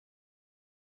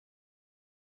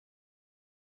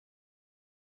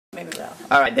Maybe that'll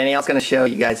help. Alright, Danielle's going to show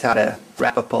you guys how to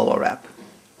wrap a polo wrap.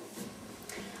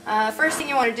 First thing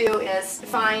you want to do is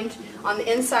find on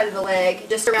the inside of the leg,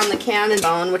 just around the cannon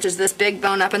bone, which is this big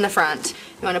bone up in the front,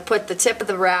 you want to put the tip of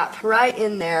the wrap right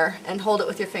in there and hold it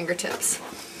with your fingertips.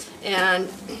 And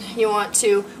you want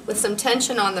to, with some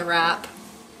tension on the wrap,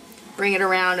 bring it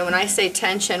around. And when I say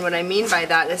tension, what I mean by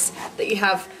that is that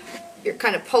you're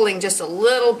kind of pulling just a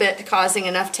little bit, causing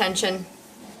enough tension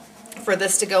for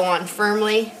this to go on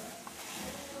firmly.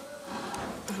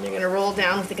 And you're going to roll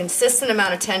down with a consistent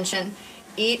amount of tension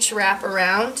each wrap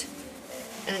around,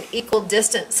 and an equal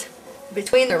distance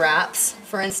between the wraps.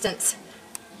 For instance,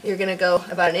 you're going to go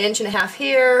about 1.5 inches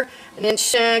here, an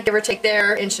inch, give or take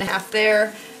there, 1.5 inches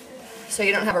there, so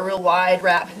you don't have a real wide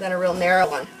wrap, then a real narrow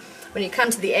one. When you come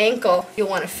to the ankle, you'll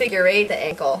want to figure eight the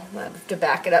ankle. I have to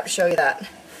back it up, show you that.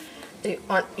 You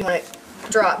want to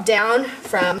drop down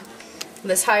from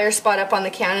this higher spot up on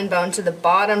the cannon bone to the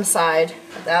bottom side,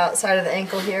 the outside of the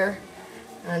ankle here,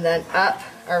 and then up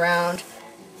around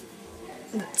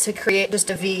to create just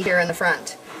a V here in the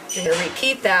front. You're going to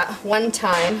repeat that one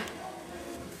time,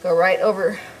 go right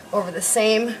over the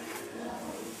same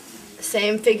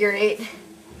figure eight,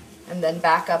 and then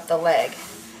back up the leg.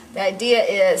 The idea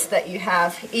is that you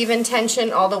have even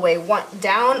tension all the way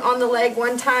down on the leg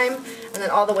one time, and then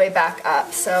all the way back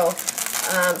up. So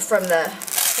from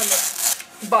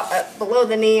below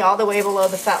the knee all the way below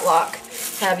the fetlock,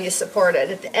 have you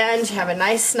supported. At the end, you have a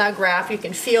nice snug wrap. You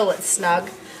can feel it's snug.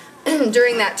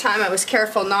 During that time, I was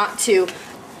careful not to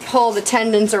pull the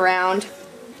tendons around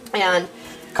and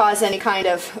cause any kind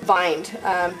of bind.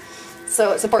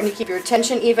 So it's important to keep your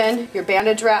tension even, your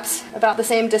bandage wraps about the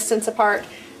same distance apart,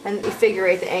 and you figure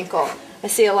eight the ankle. I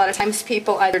see a lot of times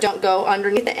people either don't go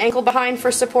underneath the ankle behind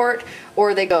for support,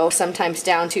 or they go sometimes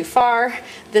down too far.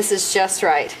 This is just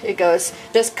right. It goes,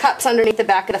 just cups underneath the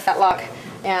back of the fetlock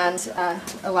and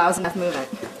allows enough movement.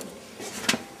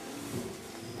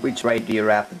 Which way do you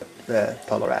wrap the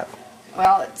polo wrap?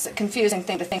 Well, it's a confusing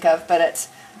thing to think of, but it's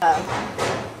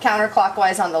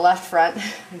counterclockwise on the left front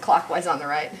and clockwise on the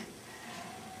right.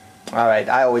 Alright,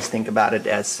 I always think about it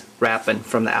as wrapping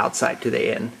from the outside to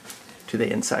the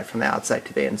inside, from the outside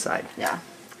to the inside. Yeah.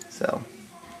 So,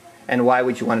 and why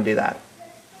would you want to do that?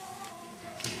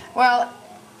 Well,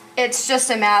 it's just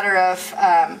a matter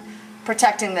of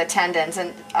protecting the tendons,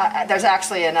 and there's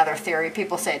actually another theory.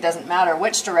 People say it doesn't matter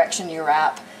which direction you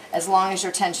wrap, as long as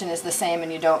your tension is the same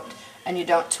and you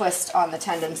don't twist on the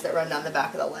tendons that run down the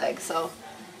back of the leg. So,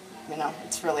 you know,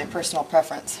 it's really a personal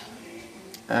preference.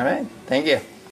 All right, thank you.